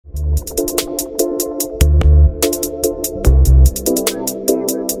Welcome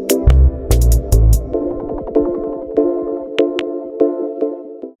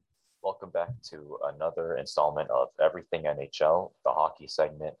back to another installment of Everything NHL, the hockey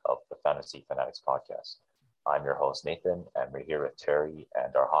segment of the Fantasy Fanatics podcast. I'm your host, Nathan, and we're here with Terry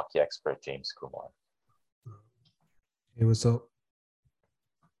and our hockey expert, James Kumar. Hey, what's up?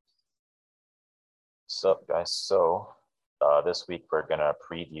 So, guys, this week we're going to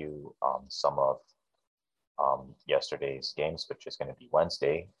preview some of yesterday's games, which is going to be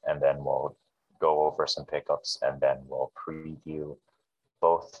Wednesday, and then we'll go over some pickups, and then we'll preview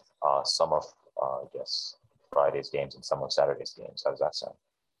both some of, Friday's games and some of Saturday's games. How does that sound?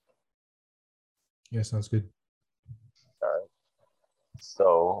 Yeah, sounds good. All right.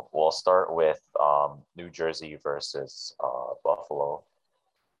 So we'll start with New Jersey versus Buffalo.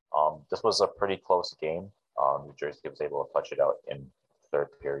 This was a pretty close game. New Jersey was able to punch it out in third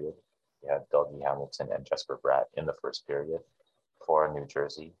period. We had Dougie Hamilton and Jesper Bratt in the first period for New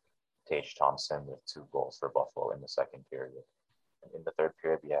Jersey. Tage Thompson with 2 goals for Buffalo in the second period. And in the third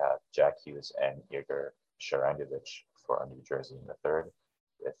period, we had Jack Hughes and Igor Sharangovich for New Jersey in the third,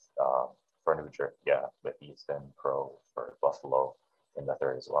 with Ethan Pro for Buffalo in the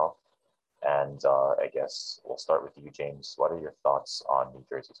third as well. And I guess we'll start with you, James. What are your thoughts on New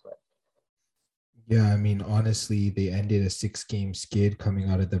Jersey's win? Yeah, I mean, honestly, they ended a 6-game skid coming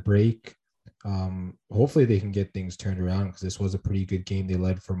out of the break. Hopefully they can get things turned around because this was a pretty good game. They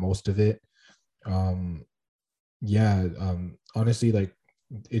led for most of it. Honestly, like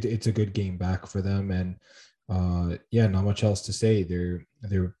it's a good game back for them, and not much else to say. They're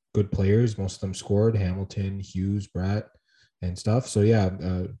good players. Most of them scored. Hamilton, Hughes, Bratt, and stuff. So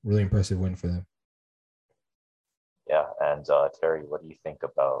really impressive win for them. Yeah, and Terry, what do you think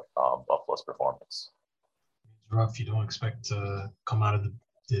about Buffalo's performance? It's rough. You don't expect to come out of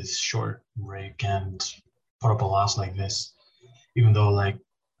this short break and put up a loss like this, even though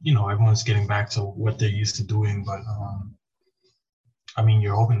everyone's getting back to what they're used to doing. But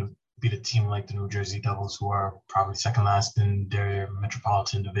you're hoping to beat a team like the New Jersey Devils, who are probably second last in their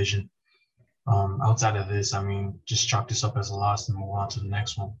Metropolitan Division. Outside of this, just chalk this up as a loss and move on to the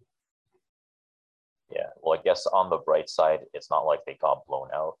next one. Yeah, well, I guess on the bright side, it's not like they got blown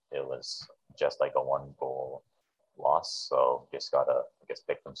out. It was just like a 1-goal loss. So just gotta,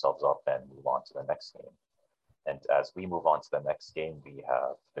 pick themselves up and move on to the next game. And as we move on to the next game, we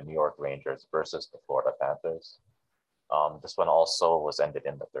have the New York Rangers versus the Florida Panthers. This one also was ended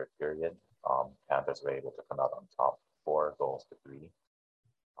in the third period. Panthers were able to come out on top, 4-3. We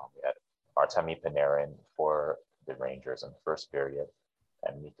had Artemi Panarin for the Rangers in the first period,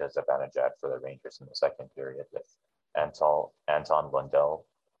 and Mika Zibanejad for the Rangers in the second period, with Anton Lundell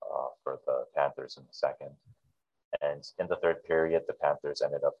for the Panthers in the second. And in the third period, the Panthers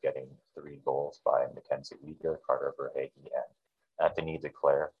ended up getting 3 goals by Mackenzie Weegar, Carter Verhaeghe, and Anthony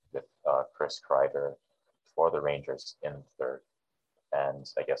Duclair, with Chris Kreider for the Rangers in the third.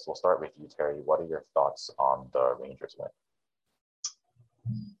 And I guess we'll start with you, Terry. What are your thoughts on the Rangers win?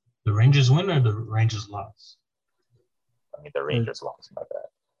 The Rangers win or the Rangers loss? The Rangers lost, my bad.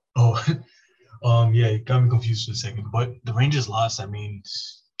 Oh, it got me confused for a second. But the Rangers lost,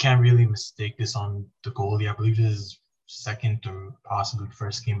 can't really mistake this on the goalie. I believe this is second or possibly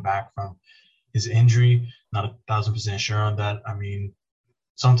first game back from his injury. Not 1,000% sure on that.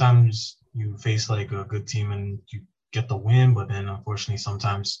 Sometimes you face like a good team and you get the win, but then unfortunately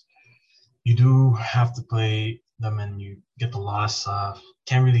sometimes you do have to play them and you get the loss.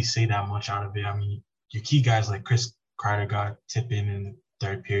 Can't really say that much out of it. Your key guys like Chris Kreider got tip in the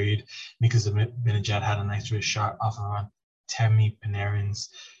third period because Zibanejad had a nice wrist shot off of Artemi Panarin's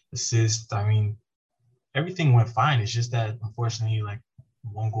assist. Everything went fine. It's just that unfortunately, like,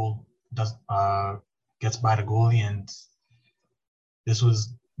 1 goal gets by the goalie, and this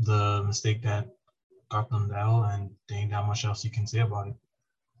was the mistake that got them the L, and there ain't that much else you can say about it.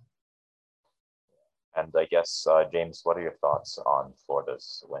 And I guess, James, what are your thoughts on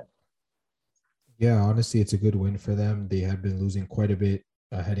Florida's win? Yeah, honestly, it's a good win for them. They had been losing quite a bit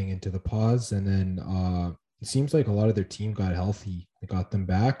heading into the pause, and then it seems like a lot of their team got healthy. They got them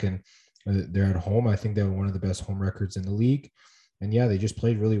back, and they're at home. I think they have one of the best home records in the league. And they just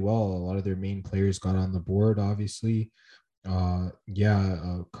played really well. A lot of their main players got on the board, obviously. Carter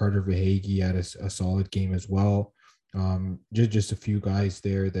Verhaeghe had a solid game as well. Just a few guys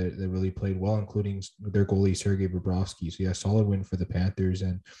there that really played well, including their goalie Sergei Bobrovsky. So solid win for the Panthers,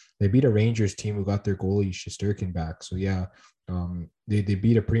 and they beat a Rangers team who got their goalie Shesterkin back. So they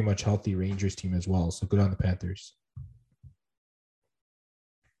beat a pretty much healthy Rangers team as well. So good on the Panthers.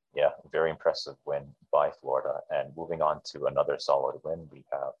 Yeah, very impressive win by Florida. And moving on to another solid win, we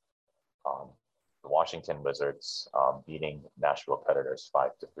have The Washington Wizards beating Nashville Predators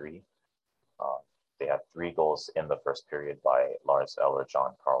 5-3. They had 3 goals in the first period by Lars Eller,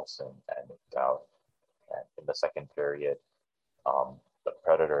 John Carlson, and Nick Dowd. And in the second period, the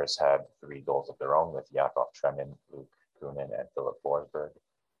Predators had 3 goals of their own with Yakov Trenin, Luke Kunin, and Philip Forsberg.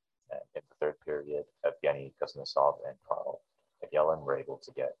 And in the third period, Evgeny Kuznetsov and Carl Yellen were able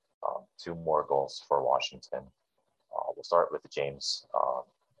to get 2 more goals for Washington. We'll start with James.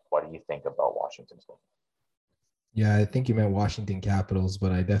 What do you think about Washington's win? Yeah, I think you meant Washington Capitals,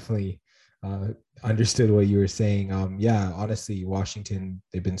 but I definitely understood what you were saying. Yeah, honestly, Washington,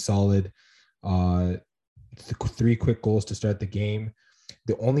 they've been solid. 3 quick goals to start the game.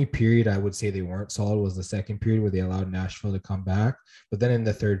 The only period I would say they weren't solid was the second period where they allowed Nashville to come back. But then in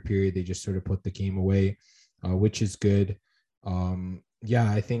the third period, they just sort of put the game away, which is good.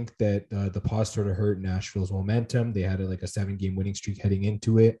 Yeah, I think that the pause sort of hurt Nashville's momentum. They had like a 7-game winning streak heading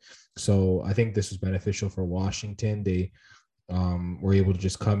into it. So I think this was beneficial for Washington. They were able to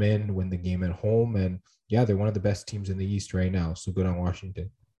just come in, win the game at home. And yeah, they're one of the best teams in the East right now. So good on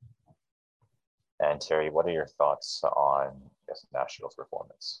Washington. And Terry, what are your thoughts on Nashville's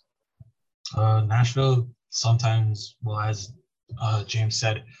performance? Nashville sometimes, well, as James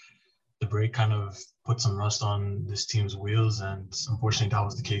said, the break kind of put some rust on this team's wheels, and unfortunately that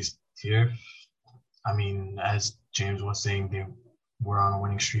was the case here. I mean, as James was saying, they were on a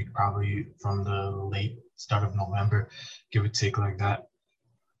winning streak probably from the late start of November, give or take like that.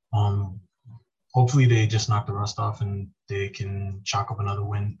 Hopefully they just knock the rust off and they can chalk up another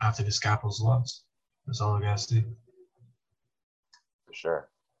win after this Capitals loss. That's all I got to say. For sure.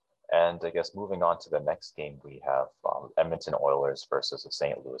 And I guess moving on to the next game, we have Edmonton Oilers versus the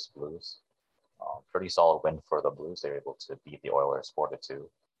St. Louis Blues. Pretty solid win for the Blues. They were able to beat the Oilers 4-2.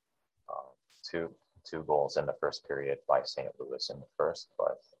 Two goals in the first period by St. Louis in the first,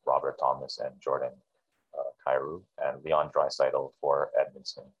 but Robert Thomas and Jordan Kyrou, and Leon Draisaitl for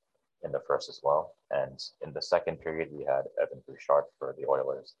Edmonton in the first as well. And in the second period, we had Evan Bouchard for the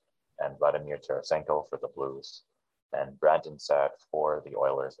Oilers and Vladimir Tarasenko for the Blues, and Brandon Saad for the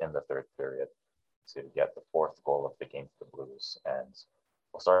Oilers in the third period to get the 4th goal of the game for the Blues. And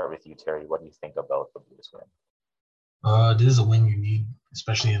we'll start with you, Terry. What do you think about the Blues win? This is a win you need,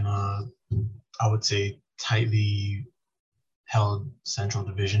 especially in I would say, tightly held Central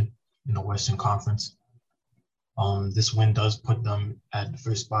Division in the Western Conference. This win does put them at the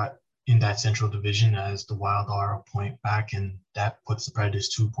first spot in that Central Division as the Wild are a point back, and that puts the Predators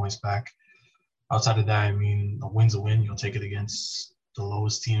 2 points back. Outside of that, I mean, a win's a win. You'll take it against the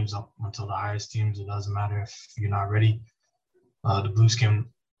lowest teams up until the highest teams. It doesn't matter if you're not ready. The Blues came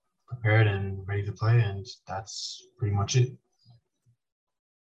prepared and ready to play, and that's pretty much it.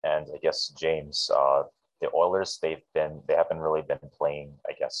 And I guess, James, the Oilers, they haven't really been playing,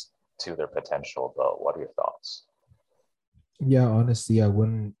 I guess, to their potential, but what are your thoughts? Yeah, honestly, I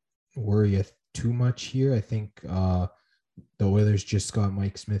wouldn't worry too much here. I think the Oilers just got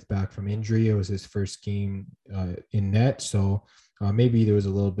Mike Smith back from injury. It was his first game in net, so maybe there was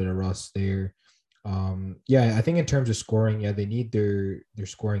a little bit of rust there. Yeah, I think in terms of scoring, yeah, they need their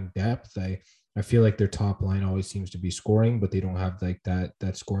scoring depth. I feel like their top line always seems to be scoring, but they don't have like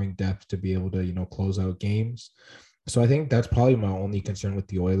that scoring depth to be able to, close out games. So I think that's probably my only concern with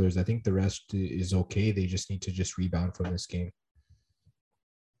the Oilers. I think the rest is okay. They just need to just rebound from this game.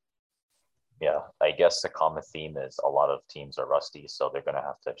 Yeah, I guess the common theme is a lot of teams are rusty, so they're going to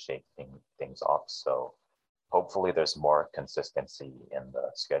have to shake things off. So hopefully there's more consistency in the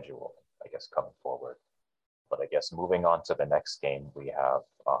schedule, I guess, coming forward. But I guess moving on to the next game, we have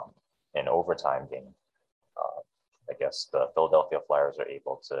an overtime game. I guess the Philadelphia Flyers are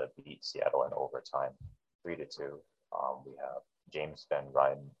able to beat Seattle in overtime 3-2. We have James Van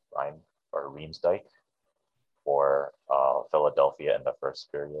Riemsdyk for Philadelphia in the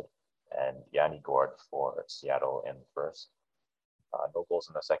first period, and Yanni Gourde for Seattle in the first. No goals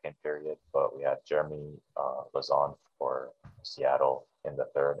in the second period, but we had Jeremy Lauzon for Seattle in the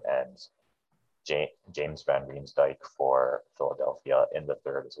third, and James Van Riemsdyk for Philadelphia in the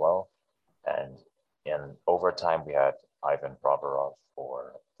third as well. And in overtime, we had Ivan Provorov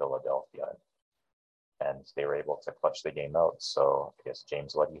for Philadelphia, and they were able to clutch the game out. So I guess,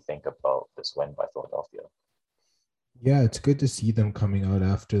 James, what do you think about this win by Philadelphia? Yeah, it's good to see them coming out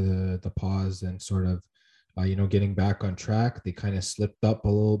after the pause and sort of, getting back on track. They kind of slipped up a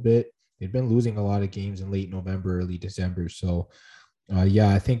little bit. They'd been losing a lot of games in late November, early December. So, yeah,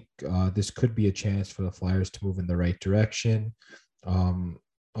 I think this could be a chance for the Flyers to move in the right direction.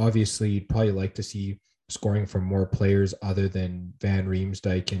 Obviously, you'd probably like to see scoring from more players other than Van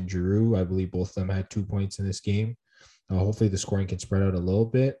Riemsdyk and Giroux. I believe both of them had 2 points in this game. Hopefully the scoring can spread out a little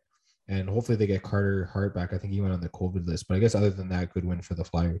bit. And hopefully they get Carter Hart back. I think he went on the COVID list. But I guess other than that, good win for the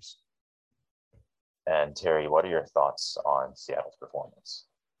Flyers. And Terry, what are your thoughts on Seattle's performance?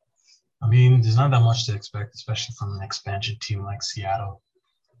 I mean, there's not that much to expect, especially from an expansion team like Seattle.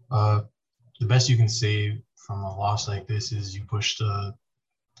 The best you can say from a loss like this is you pushed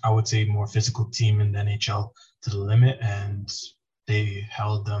I would say, more physical team in the NHL to the limit, and they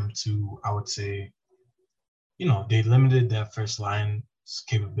held them to, I would say, they limited that first line's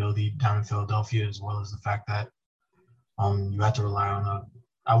capability down in Philadelphia, as well as the fact that you had to rely on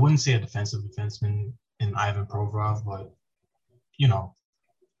I wouldn't say a defensive defenseman in Ivan Provorov, but,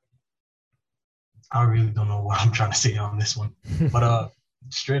 I really don't know what I'm trying to say on this one. But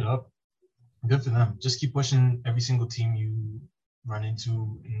straight up, good for them. Just keep pushing every single team you run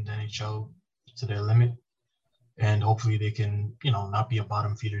into in the NHL to their limit. And hopefully they can, not be a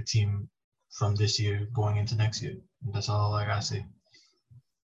bottom feeder team from this year going into next year. That's all I gotta say.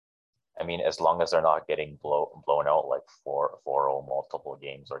 I mean, as long as they're not getting blown out like 4-0 multiple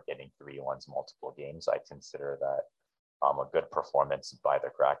games or getting 3-1 multiple games, I consider that a good performance by the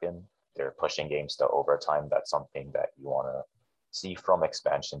Kraken. They're pushing games to overtime. That's something that you want to see from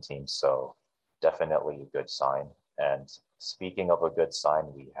expansion teams. So definitely a good sign. And speaking of a good sign,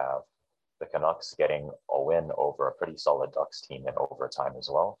 we have the Canucks getting a win over a pretty solid Ducks team in overtime as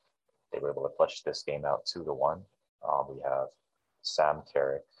well. They were able to clutch this game out 2-1. We have Sam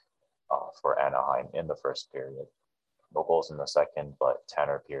Carrick for Anaheim in the first period. No goals in the second, but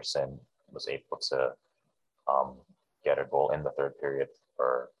Tanner Pearson was able to get a goal in the third period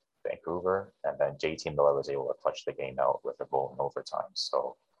for Vancouver. And then JT Miller was able to clutch the game out with a goal in overtime.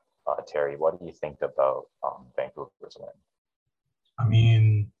 So, Terry, what do you think about Vancouver's win? I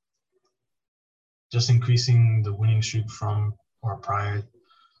mean, just increasing the winning streak from or prior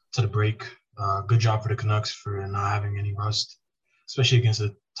to the break. Good job for the Canucks for not having any rust, especially against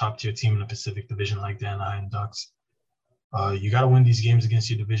a top-tier team in the Pacific Division like the Anaheim Ducks. You got to win these games against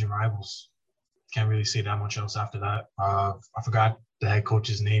your division rivals. Can't really say that much else after that. I forgot the head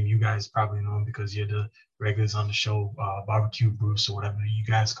coach's name. You guys probably know him because you're the regulars on the show, Barbecue Bruce or whatever you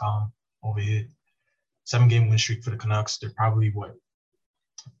guys call him over here. 7-game win streak for the Canucks. They're probably,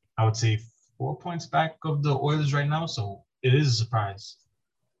 I would say 4 points back of the Oilers right now. So it is a surprise.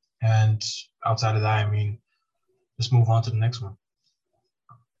 And outside of that, I mean, let's move on to the next one.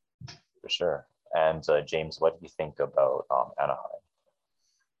 For sure. And James, what do you think about Anaheim?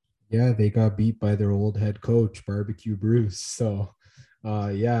 Yeah, they got beat by their old head coach, Barbecue Bruce. So,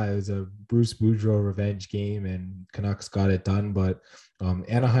 it was a Bruce Boudreau revenge game, and Canucks got it done. But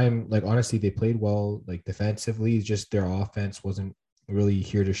Anaheim, honestly, they played well, defensively. Just their offense wasn't really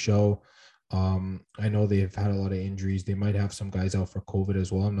here to show. I know they've had a lot of injuries. They might have some guys out for COVID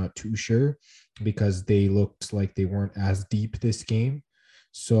as well. I'm not too sure because they looked like they weren't as deep this game.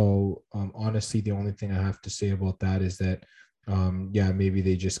 So, honestly, the only thing I have to say about that is that maybe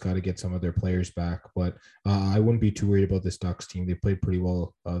they just got to get some of their players back, but I wouldn't be too worried about this Ducks team. They played pretty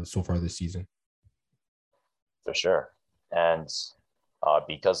well so far this season. For sure. And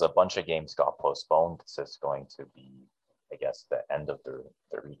because a bunch of games got postponed, this is going to be, I guess, the end of the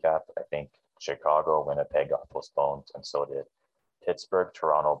recap. I think Chicago, Winnipeg got postponed, and so did Pittsburgh,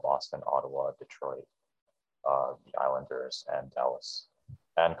 Toronto, Boston, Ottawa, Detroit, the Islanders, and Dallas,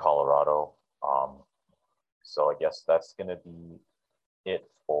 and Colorado. So I guess that's going to be it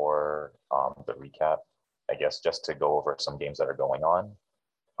for the recap. I guess just to go over some games that are going on.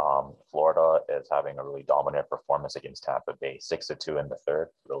 Florida is having a really dominant performance against Tampa Bay, 6-2 in the third,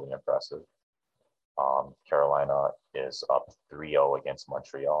 really impressive. Carolina is up 3-0 against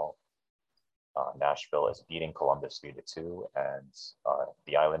Montreal. Nashville is beating Columbus 3-2, and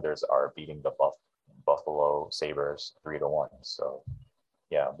the Islanders are beating the Buffalo Sabres 3-1. So,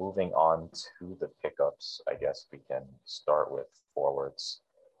 yeah, moving on to the pickups, I guess we can start with forwards.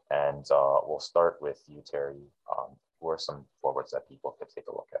 And we'll start with you, Terry. Who are some forwards that people could take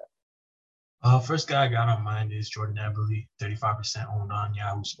a look at? First guy I got on mind is Jordan Eberle, 35% owned on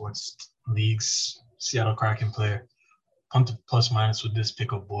Yahoo Sports Leagues, Seattle Kraken player. Pumped to plus minus with this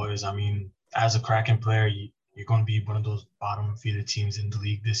pickup, boys. I mean, as a Kraken player, you're going to be one of those bottom feeder teams in the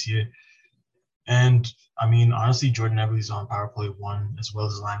league this year. And, I mean, honestly, Jordan Eberle's on power play 1 as well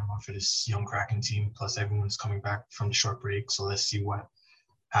as line 1 for this young Kraken team. Plus, everyone's coming back from the short break. So let's see what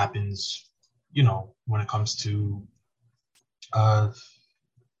happens, when it comes to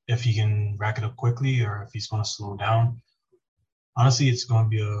if he can rack it up quickly or if he's going to slow down. Honestly, it's going to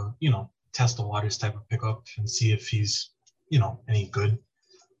be a, test the waters type of pickup and see if he's, any good.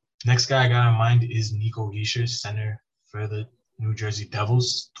 Next guy I got in mind is Nico Hischier, center for the New Jersey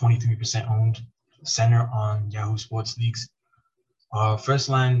Devils, 23% owned center on Yahoo Sports Leagues. First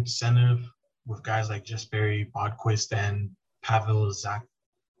line center with guys like Jesperi Bodquist and Pavel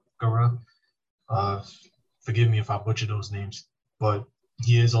Zakara. Forgive me if I butcher those names, but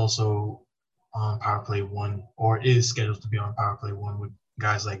he is also on power play one, or is scheduled to be on power play one with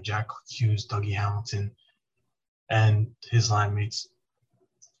guys like Jack Hughes, Dougie Hamilton, and his line mates.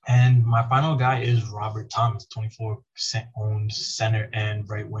 And my final guy is Robert Thomas, 24% owned center and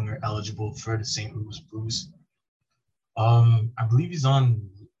right winger eligible for the St. Louis Blues. I believe he's on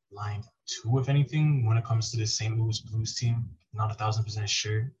line two, if anything, when it comes to the St. Louis Blues team. Not 1,000%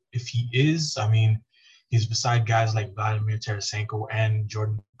 sure. If he is, I mean, he's beside guys like Vladimir Tarasenko and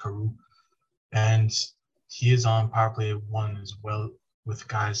Jordan Carew. And he is on power play one as well with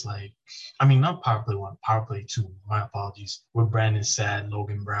guys like, I mean, not power play one, power play two, my apologies, with Brandon Saad,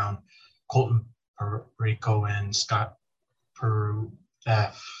 Logan Brown, Colton Parayko, and Scott Peru.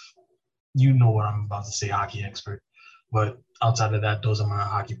 You know what I'm about to say, hockey expert. But outside of that, those are my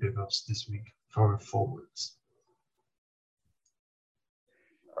hockey pickups this week for forwards.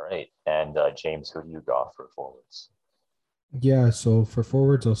 All right. And James, who do you got for forwards? Yeah, so for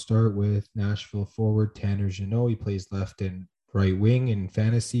forwards, I'll start with Nashville forward Tanner Jeannot. He plays left and right wing in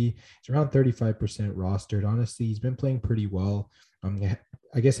fantasy. He's around 35% rostered. Honestly, he's been playing pretty well.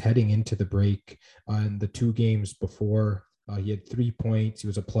 I guess heading into the break in the 2 games before, he had 3 points. He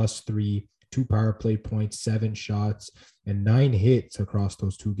was a +3, 2 power play points, 7 shots, and 9 hits across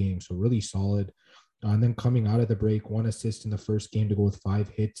those 2 games. So really solid. And then coming out of the break, 1 assist in the first game to go with 5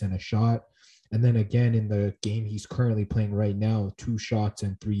 hits and a shot. And then again, in the game he's currently playing right now, 2 shots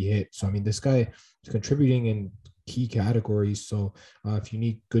and 3 hits. So, I mean, this guy is contributing in key categories. So if you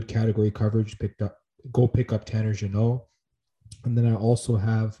need good category coverage, go pick up Tanner Jeannot. And then I also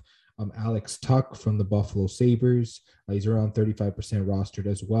have Alex Tuch from the Buffalo Sabres. He's around 35% rostered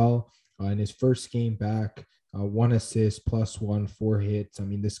as well. In his first game back, 1 assist, +1, 4 hits. I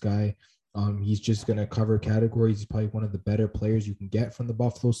mean, this guy, he's just going to cover categories. He's probably one of the better players you can get from the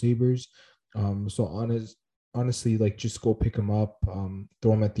Buffalo Sabres. So honestly, like, just go pick him up,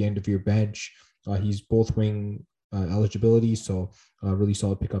 throw him at the end of your bench. He's both wing eligibility, so really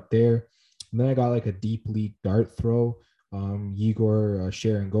solid pickup there. And then I got like a deep league dart throw, Igor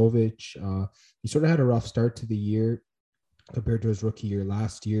Sharangovich. He sort of had a rough start to the year compared to his rookie year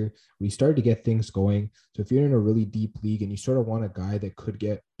last year. We started to get things going. So if you're in a really deep league and you sort of want a guy that could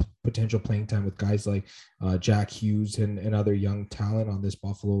get potential playing time with guys like Jack Hughes and other young talent on this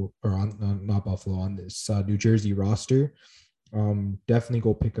Buffalo, or not Buffalo, on this New Jersey roster, definitely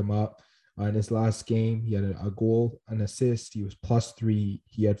go pick him up. In his last game, he had a goal, an assist. He was +3.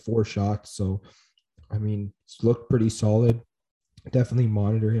 He had 4 shots. So, I mean, it's looked pretty solid. Definitely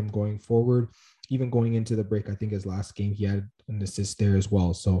monitor him going forward. Even going into the break, I think his last game, he had an assist there as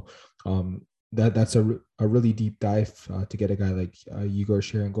well. So that's a really deep dive to get a guy like Igor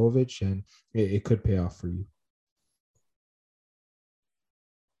Sharangovich, and it could pay off for you.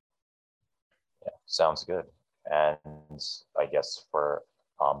 Yeah, sounds good. And I guess for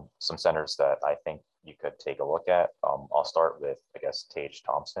some centers that I think you could take a look at, I'll start with, I guess, Tage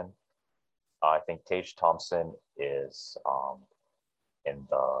Thompson. I think Tage Thompson is in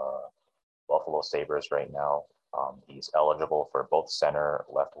the Buffalo Sabres right now. He's eligible for both center,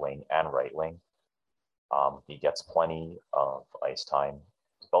 left wing, and right wing. He gets plenty of ice time.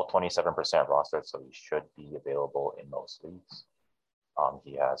 He's about 27% rostered, so he should be available in most leagues.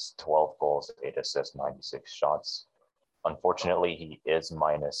 He has 12 goals, 8 assists, 96 shots. Unfortunately, he is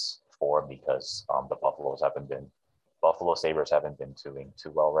 -4 because the Buffalo Sabres haven't been doing too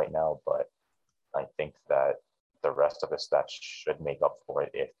well right now, but I think that the rest of his stats should make up for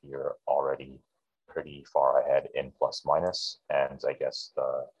it if you're already pretty far ahead in plus-minus. And I guess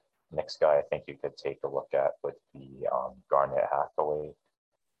the next guy I think you could take a look at would be Garnet Hathaway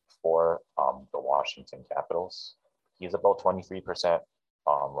for the Washington Capitals. He's about 23%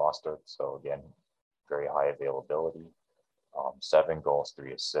 rostered, so again, very high availability. 7 goals,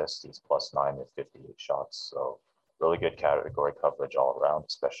 3 assists. He's +9 with 58 shots. So really good category coverage all around,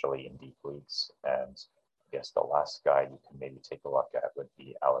 especially in deep leagues. And I guess the last guy you can maybe take a look at would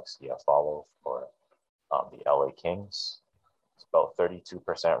be Alex Iafallo for the LA Kings. It's about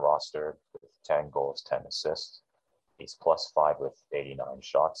 32% rostered with 10 goals, 10 assists. He's +5 with 89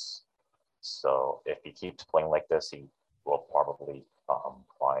 shots. So if he keeps playing like this, he will probably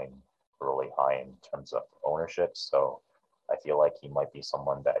climb really high in terms of ownership. So I feel like he might be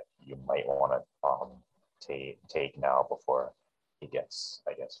someone that you might want to take now before he gets,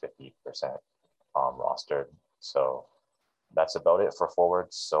 I guess, 50% rostered. So that's about it for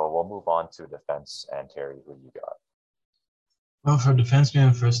forwards. So we'll move on to defense. And Terry, who you got? Well, for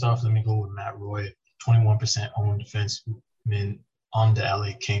defenseman, first off, let me go with Matt Roy, 21% owned defenseman on the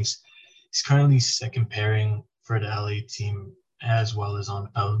LA Kings. He's currently second pairing for the LA team as well as on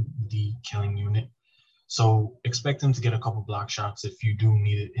LD killing unit. So expect him to get a couple block shots if you do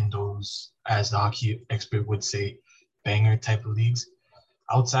need it in those, as the hockey expert would say, banger type of leagues.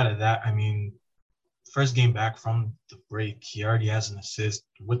 Outside of that, I mean, first game back from the break, he already has an assist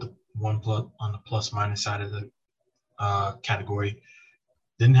with the one plus on the plus minus side of the category.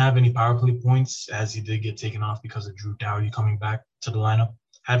 Didn't have any power play points as he did get taken off because of Drew Doughty coming back to the lineup.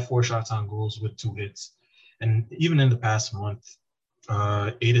 Had 4 shots on goals with 2 hits. And even in the past month,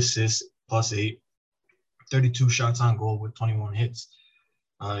 8 assists plus 8, 32 shots on goal with 21 hits.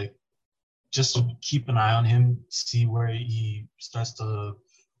 Just keep an eye on him, see where he starts to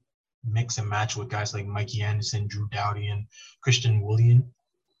mix and match with guys like Mikey Anderson, Drew Doughty, and Christian Woolen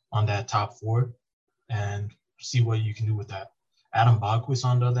on that top 4, and see what you can do with that. Adam Boqvist,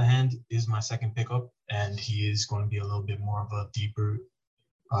 on the other hand, is my second pickup, and he is going to be a little bit more of a deeper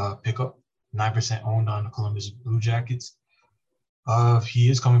pickup. 9% owned on the Columbus Blue Jackets. He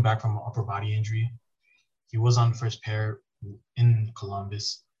is coming back from an upper body injury. He was on the first pair in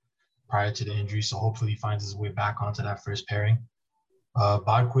Columbus prior to the injury, so hopefully he finds his way back onto that first pairing.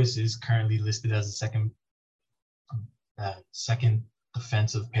 Boqvist is currently listed as the second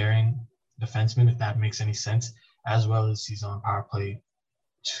defensive pairing defenseman, if that makes any sense, as well as he's on power play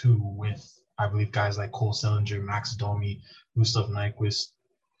 2 with, I believe, guys like Cole Sillinger, Max Domi, Gustav Nyquist.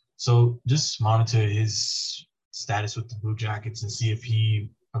 So just monitor his status with the Blue Jackets and see if he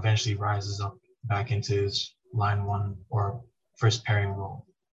eventually rises up back into his line 1 or first pairing role.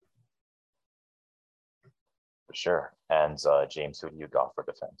 For sure. And James, who do you got for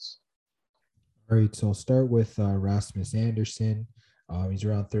defense? All right, so I'll start with Rasmus Andersson. He's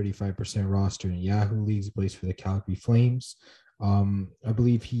around 35% roster in Yahoo leagues. He plays for the Calgary Flames. I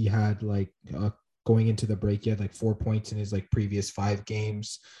believe he had going into the break, he had 4 points in his previous 5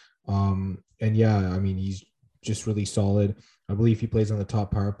 games. And yeah, I mean, he's just really solid. I believe he plays on the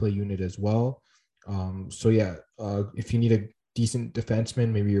top power play unit as well. So yeah, if you need a decent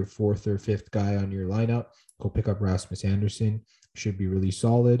defenseman, maybe your 4th or 5th guy on your lineup, go pick up Rasmus Andersson. Should be really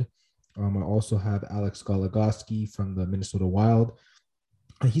solid. I also have Alex Goligoski from the Minnesota Wild.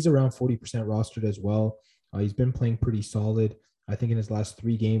 He's around 40% rostered as well. He's been playing pretty solid. I think in his last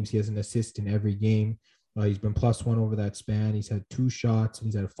 3 games, he has an assist in every game. He's been +1 over that span. He's had 2 shots and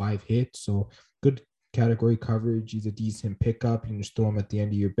he's had 5 hits. So good category coverage. He's a decent pickup. You can just throw him at the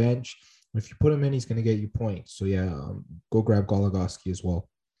end of your bench. If you put him in, he's going to get you points. So yeah, go grab Goligoski as well.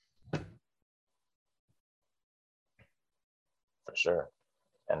 For sure.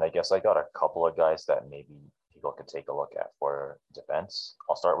 And I guess I got a couple of guys that maybe people could take a look at for defense.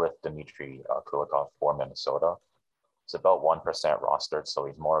 I'll start with Dmitry Kulikov for Minnesota. It's about 1% rostered, so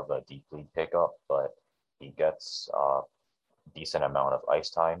he's more of a deep league pickup, but he gets a decent amount of ice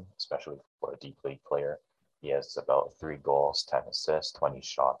time, especially for a deep league player. He has about 3 goals, 10 assists, 20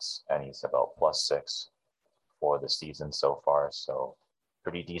 shots, and he's about +6 for the season so far. So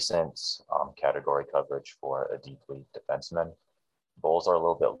pretty decent category coverage for a deep league defenseman. Goals are a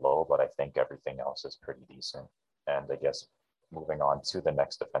little bit low, but I think everything else is pretty decent. And I guess moving on to the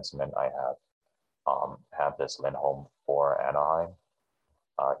next defenseman, I have Hampus Lindholm for Anaheim.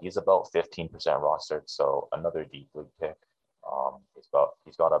 He's about 15% rostered, so another deep league pick.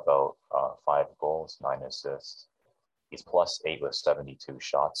 He's got about 5 goals, 9 assists. He's +8 with 72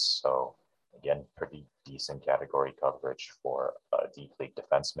 shots. So again, pretty decent category coverage for a deep league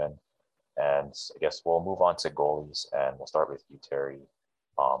defenseman. And I guess we'll move on to goalies, and we'll start with you, Terry.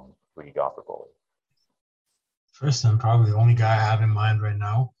 Who do you got for goalie? First, I'm probably the only guy I have in mind right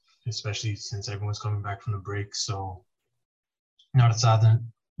now, especially since everyone's coming back from the break. So not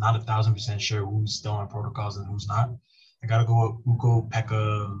 1,000% sure who's still on protocols and who's not. I gotta go with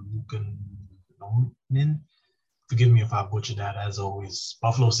Ukko-Pekka Luukkonen. Forgive me if I butcher that, as always.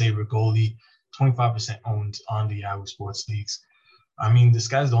 Buffalo Sabre goalie, 25% owned on the Yahoo Sports Leagues. I mean, this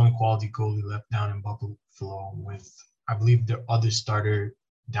guy's the only quality goalie left down in Buffalo with, I believe, their other starter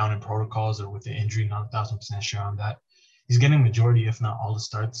down in protocols or with the injury. Not 1,000% sure on that. He's getting majority, if not all, the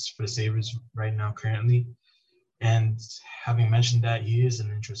starts for the Sabres right now currently. And having mentioned that, he is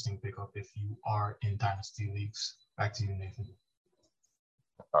an interesting pickup if you are in Dynasty Leagues. Back to you, Nathan.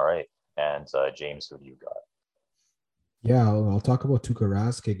 All right. And James, who do you got? Yeah, I'll talk about Tuukka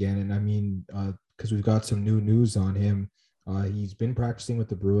Rask again. And I mean, because we've got some new news on him. He's been practicing with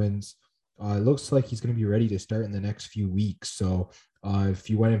the Bruins. It looks like he's going to be ready to start in the next few weeks. So if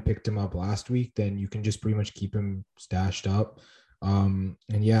you went and picked him up last week, then you can just pretty much keep him stashed up. And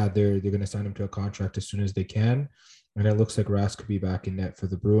yeah, they're going to sign him to a contract as soon as they can. And it looks like Rask could be back in net for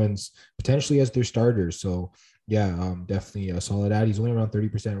the Bruins, potentially as their starter. So yeah, definitely a solid ad. He's only around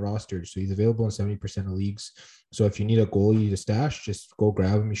 30% rostered, so he's available in 70% of leagues. So if you need a goalie to stash, just go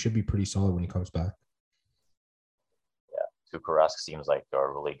grab him. He should be pretty solid when he comes back. Yeah, Tuukka Rask seems like a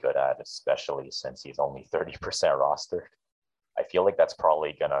really good ad, especially since he's only 30% rostered. I feel like that's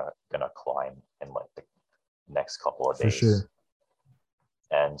probably gonna climb in like the next couple of For days. sure.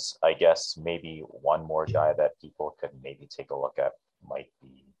 And I guess maybe one more guy that people could maybe take a look at might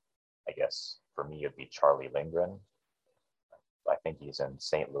be, I guess for me it'd be Charlie Lindgren. I think he's in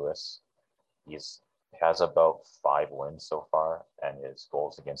St. Louis. He's has about 5 wins so far, and his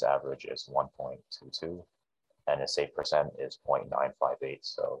goals against average is 1.22, and his save percent is 0.958.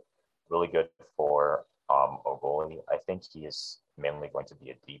 So really good for a goalie. I think he is mainly going to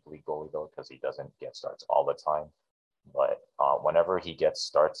be a deep league goalie though, because he doesn't get starts all the time. But whenever he gets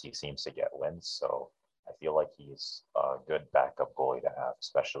starts, he seems to get wins. So I feel like he's a good backup goalie to have,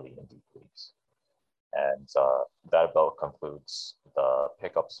 especially in deep leagues. And that about concludes the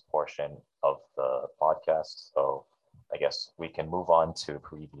pickups portion of the podcast. So I guess we can move on to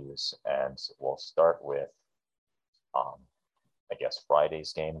previews, and we'll start with, I guess,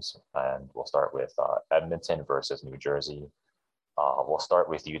 Friday's games. And we'll start with Edmonton versus New Jersey. We'll start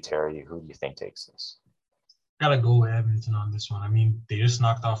with you, Terry. Who do you think takes this? Gotta go with Edmonton on this one. I mean, they just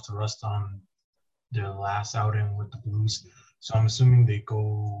knocked off the rust on their last outing with the Blues. So I'm assuming they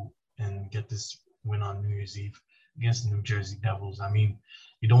go and get this win on New Year's Eve against the New Jersey Devils. I mean,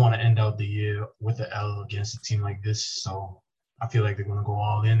 you don't want to end out the year with an L against a team like this. So I feel like they're going to go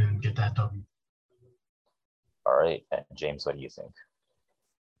all in and get that W. All right. And James, what do you think?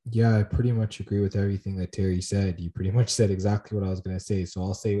 Yeah, I pretty much agree with everything that Terry said. You pretty much said exactly what I was going to say. So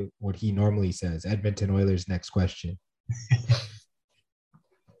I'll say what he normally says. Edmonton Oilers, next question.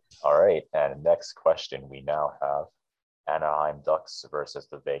 All right. And next question, we now have Anaheim Ducks versus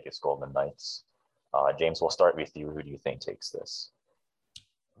the Vegas Golden Knights. James, we'll start with you. Who do you think takes this?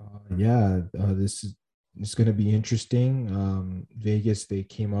 This is going to be interesting. Vegas, they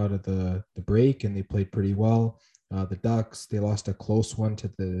came out of the break and they played pretty well. The Ducks, they lost a close one to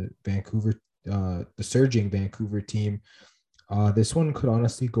the surging Vancouver team. This one could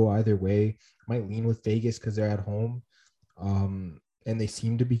honestly go either way. I might lean with Vegas because they're at home, and they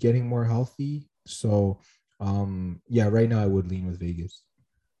seem to be getting more healthy. So, right now I would lean with Vegas.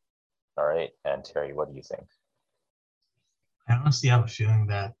 All right, and Terry, what do you think? I honestly have a feeling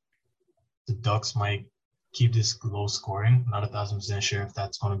that the Ducks might keep this low scoring. Not 1,000% sure if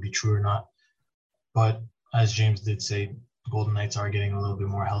that's going to be true or not, but as James did say, the Golden Knights are getting a little bit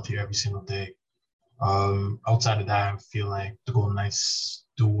more healthier every single day. Outside of that, I feel like the Golden Knights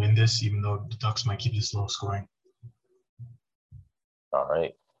do win this, even though the Ducks might keep this low scoring. All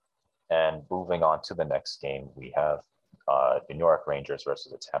right. And moving on to the next game, we have the New York Rangers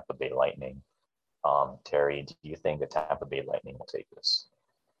versus the Tampa Bay Lightning. Terry, do you think the Tampa Bay Lightning will take this?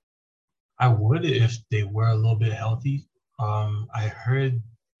 I would if they were a little bit healthy. I heard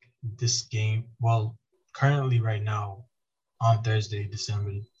this game, currently right now, on Thursday,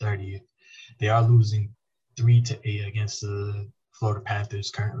 December 30th, they are losing 3-8 against the Florida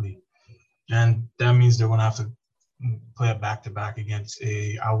Panthers currently. And that means they're going to have to play a back-to-back against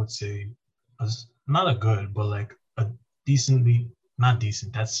I would say, not a good, but like a not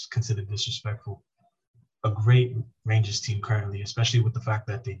decent, that's considered disrespectful, a great Rangers team currently, especially with the fact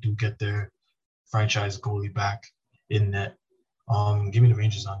that they do get their franchise goalie back in net. Give me the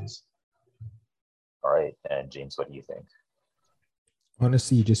Rangers on this. All right. And James, what do you think?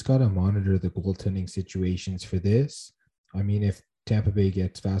 Honestly, you just got to monitor the goaltending situations for this. I mean, if Tampa Bay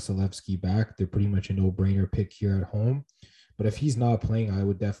gets Vasilevsky back, they're pretty much a no-brainer pick here at home. But if he's not playing, I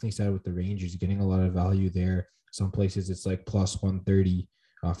would definitely side with the Rangers, getting a lot of value there. Some places it's like plus 130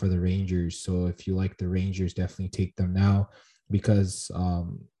 for the Rangers. So if you like the Rangers, definitely take them now because,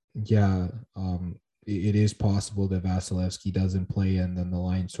 it is possible that Vasilevsky doesn't play and then the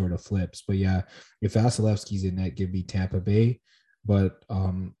line sort of flips. But yeah, if Vasilevsky's in net, give me Tampa Bay. But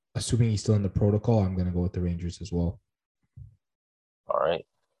assuming he's still in the protocol, I'm going to go with the Rangers as well. All right.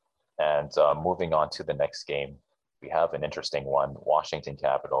 And moving on to the next game, we have an interesting one, Washington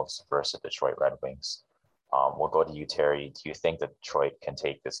Capitals versus Detroit Red Wings. We'll go to you, Terry. Do you think that Detroit can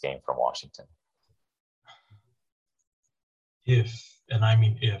take this game from Washington? If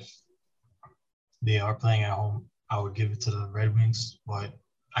they are playing at home, I would give it to the Red Wings, but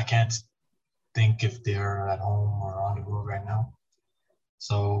I can't think if they're at home or on the road right now.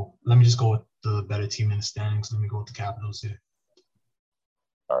 So let me just go with the better team in the standings. Let me go with the Capitals here.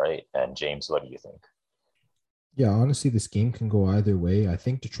 All right. And James, what do you think? Yeah, honestly, this game can go either way. I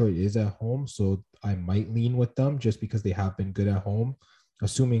think Detroit is at home, so I might lean with them just because they have been good at home.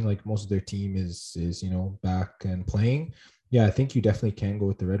 Assuming like most of their team is back and playing. Yeah, I think you definitely can go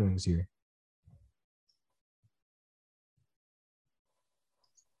with the Red Wings here.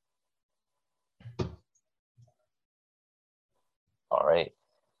 All right.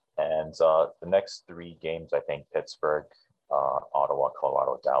 And the next three games, I think Pittsburgh, Ottawa,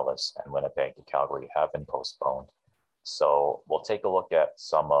 Colorado, Dallas, and Winnipeg and Calgary have been postponed. So we'll take a look at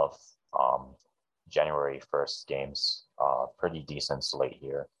some of January 1st games. Pretty decent slate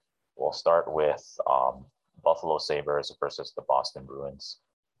here. We'll start with Buffalo Sabres versus the Boston Bruins.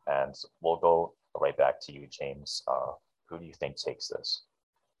 And we'll go right back to you, James. Who do you think takes this?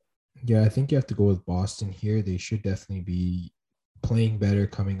 Yeah, I think you have to go with Boston here. They should definitely be playing better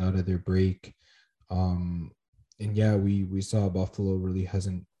coming out of their break. Um, and yeah, we saw Buffalo really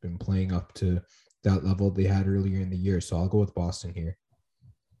hasn't been playing up to that level they had earlier in the year. So I'll go with Boston here.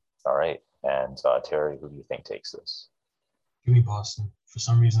 All right. And Terry, who do you think takes this? Give me Boston. For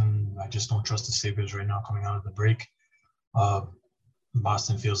some reason, I just don't trust the Sabres right now coming out of the break. Uh,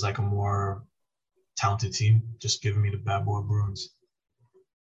 Boston feels like a more talented team. Just giving me the bad boy Bruins.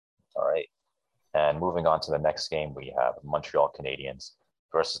 All right. And moving on to the next game, we have Montreal Canadiens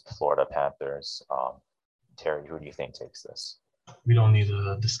versus the Florida Panthers. Terry, who do you think takes this? We don't need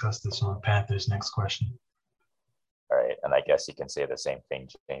to discuss this on Panthers. Next question. All right. And I guess you can say the same thing,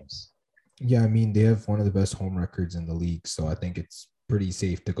 James. Yeah, I mean they have one of the best home records in the league, so I think it's pretty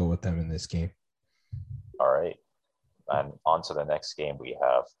safe to go with them in this game. All right. And on to the next game, we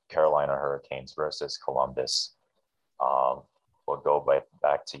have Carolina Hurricanes versus Columbus. We'll go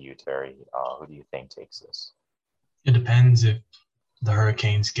back to you, Terry. Who do you think takes this? It depends if the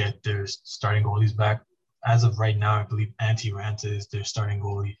Hurricanes get their starting goalies back. As of right now, I believe Antti Raanta is their starting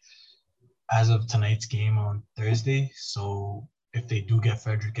goalie as of tonight's game on Thursday. So if they do get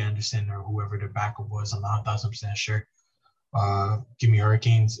Frederik Andersen or whoever their backup was, I'm not 1,000% sure. Give me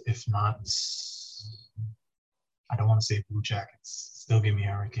Hurricanes. If not, I don't want to say Blue Jackets. Still give me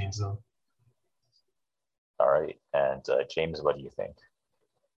Hurricanes though. All right. And James, what do you think?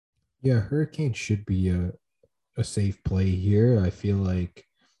 Yeah, Hurricanes should be a safe play here. I feel like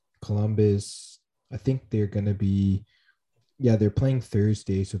Columbus, I think they're going to be, yeah, they're playing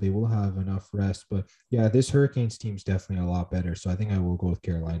Thursday, so they will have enough rest. But yeah, this Hurricanes team's definitely a lot better. So I think I will go with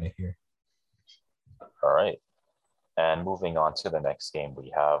Carolina here. All right. And moving on to the next game,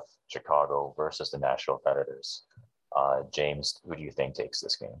 we have Chicago versus the Nashville Predators. James, who do you think takes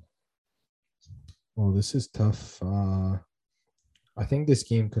this game? Well, this is tough. I think this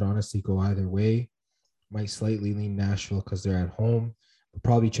game could honestly go either way. Might slightly lean Nashville because they're at home. But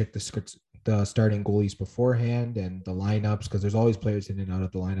probably check the starting goalies beforehand and the lineups because there's always players in and out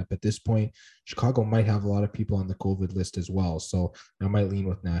of the lineup at this point. Chicago might have a lot of people on the COVID list as well, so I might lean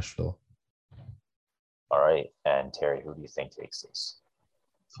with Nashville. All right. And Terry, who do you think takes this?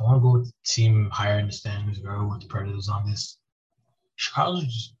 I want to go with the team higher in the standings, go with the Predators on this.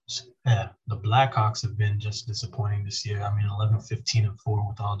 Chicago's just, yeah, the Blackhawks have been just disappointing this year. I mean, 11, 15, and 4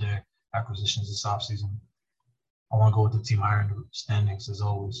 with all their acquisitions this offseason. I want to go with the team higher in the standings as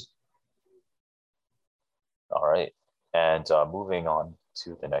always. All right. And moving on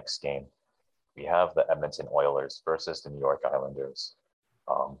to the next game, we have the Edmonton Oilers versus the New York Islanders.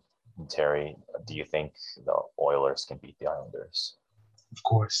 Terry, do you think the Oilers can beat the Islanders? Of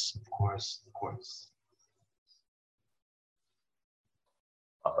course, of course, of course.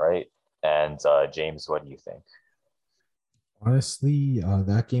 All right. And James, what do you think? Honestly,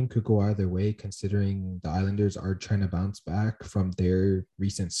 that game could go either way, considering the Islanders are trying to bounce back from their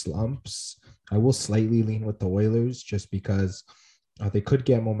recent slumps. I will slightly lean with the Oilers just because they could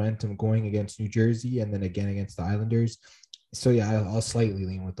get momentum going against New Jersey and then again against the Islanders. So, yeah, I'll slightly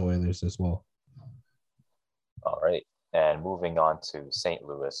lean with the Oilers as well. All right. And moving on to St.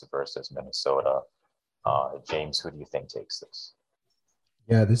 Louis versus Minnesota. James, who do you think takes this?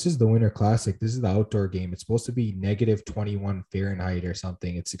 Yeah, this is the Winter Classic. This is the outdoor game. It's supposed to be negative 21 Fahrenheit or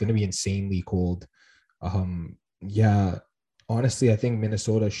something. It's going to be insanely cold. Yeah, honestly, I think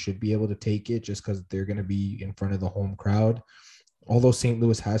Minnesota should be able to take it just because they're going to be in front of the home crowd. Although St.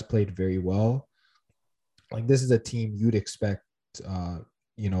 Louis has played very well, like this is a team you'd expect,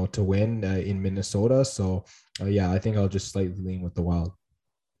 to win in Minnesota. So, yeah, I think I'll just slightly lean with the Wild.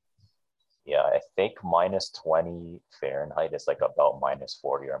 Yeah, I think minus 20 Fahrenheit is like about minus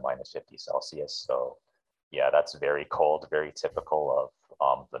 40 or minus 50 Celsius. So, yeah, that's very cold, very typical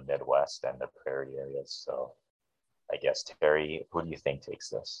of the Midwest and the prairie areas. So, I guess, Terry, who do you think takes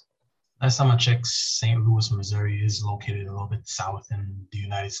this? Last time I checked, St. Louis, Missouri is located a little bit south in the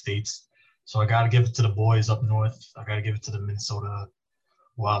United States. So I got to give it to the boys up north. I got to give it to the Minnesota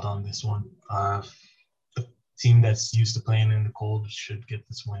Wild on this one. The team that's used to playing in the cold should get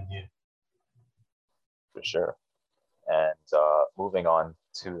this win here. For sure. And moving on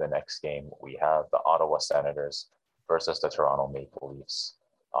to the next game, we have the Ottawa Senators versus the Toronto Maple Leafs.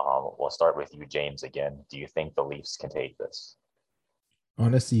 We'll start with you, James, again. Do you think the Leafs can take this?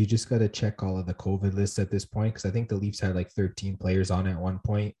 Honestly, you just got to check all of the COVID lists at this point because I think the Leafs had like 13 players on at one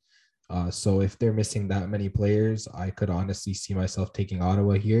point. So if they're missing that many players, I could honestly see myself taking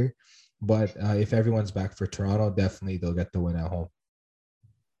Ottawa here. But if everyone's back for Toronto, definitely they'll get the win at home.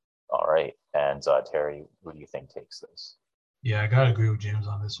 All right. And Terry, who do you think takes this? Yeah, I got to agree with James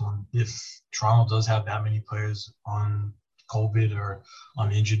on this one. If Toronto does have that many players on COVID or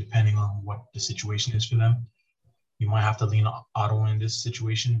on injured, depending on what the situation is for them, you might have to lean on Ottawa in this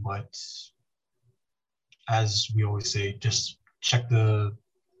situation. But as we always say, just check the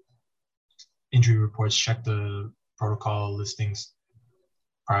injury reports, check the protocol listings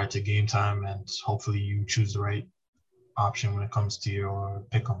prior to game time, and hopefully you choose the right option when it comes to your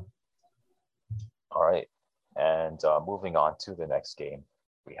pick 'em. All right. And moving on to the next game,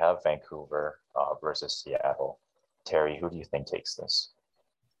 we have Vancouver versus Seattle. Terry, who do you think takes this?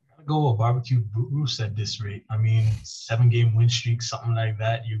 I'll go with Barbecue Bruce at this rate. I mean, 7-game win streak, something like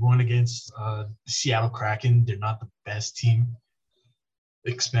that. You're going against the Seattle Kraken. They're not the best team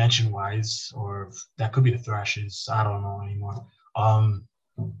expansion-wise, or that could be the Thrashers. I don't know anymore.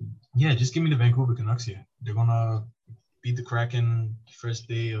 Yeah, just give me the Vancouver Canucks here. They're going to beat the Kraken first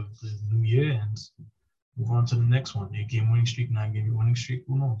day of the new year and move on to the next one. 8-game winning streak, 9-game winning streak,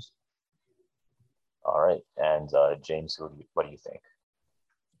 who knows? All right. And James, what do you think?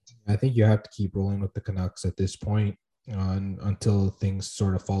 I think you have to keep rolling with the Canucks at this point until things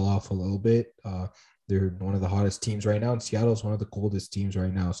sort of fall off a little bit. They're one of the hottest teams right now, and Seattle's one of the coldest teams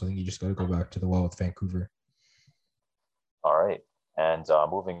right now. So I think you just got to go back to the well with Vancouver. All right. And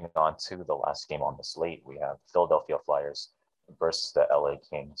moving on to the last game on the slate, we have Philadelphia Flyers versus the LA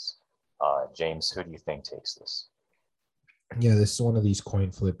Kings. James, who do you think takes this? Yeah, this is one of these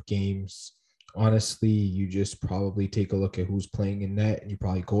coin flip games. Honestly, you just probably take a look at who's playing in net and you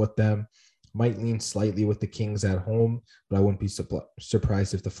probably go with them. Might lean slightly with the Kings at home, but I wouldn't be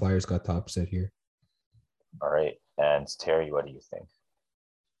surprised if the Flyers got the upset here. All right. And Terry, what do you think?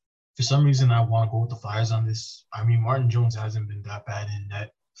 For some reason, I want to go with the Flyers on this. I mean, Martin Jones hasn't been that bad in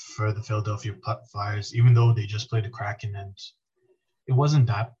net for the Philadelphia Flyers, even though they just played the Kraken and it wasn't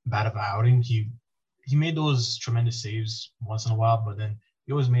that bad of an outing. He made those tremendous saves once in a while, but then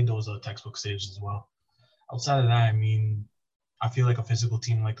he always made those textbook saves as well. Outside of that, I mean, I feel like a physical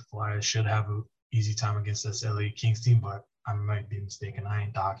team like the Flyers should have an easy time against this LA Kings team, but I might be mistaken. I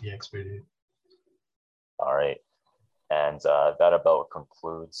ain't the hockey expert here. All right. And that about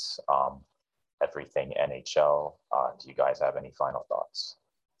concludes everything NHL. Do you guys have any final thoughts?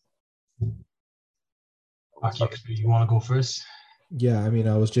 Hockey expert, you want to go first? Yeah, I mean,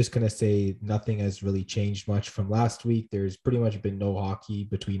 I was just going to say nothing has really changed much from last week. There's pretty much been no hockey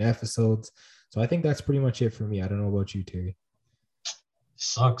between episodes. So I think that's pretty much it for me. I don't know about you, Terry.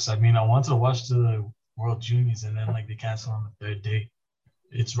 Sucks. I mean, I wanted to watch the World Juniors and then they cancel on the third day.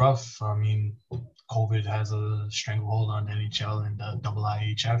 It's rough. I mean, COVID has a stranglehold on NHL and the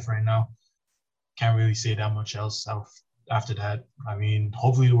IIHF right now. Can't really say that much else after that. I mean,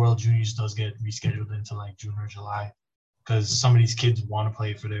 hopefully the World Juniors does get rescheduled into June or July, because some of these kids want to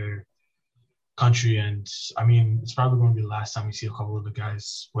play for their country. And I mean, it's probably going to be the last time we see a couple of the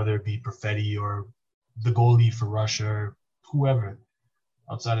guys, whether it be Perfetti or the goalie for Russia or whoever.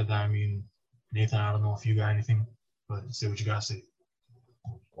 Outside of that, I mean, Nathan, I don't know if you got anything, but say what you got to say.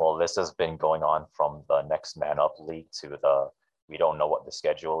 Well, this has been going on from the Next Man Up League to the we don't know what the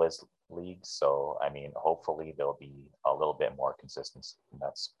schedule is league. So, I mean, hopefully there'll be a little bit more consistency. And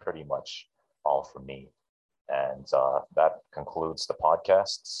that's pretty much all for me. And that concludes the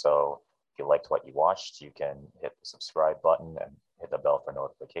podcast. So if you liked what you watched, you can hit the subscribe button and hit the bell for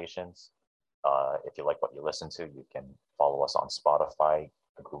notifications. If you like what you listen to, you can follow us on Spotify,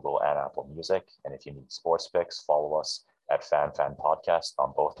 Google, and Apple Music. And if you need sports picks, follow us at FanFan Podcast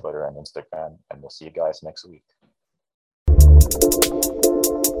on both Twitter and Instagram. And we'll see you guys next week.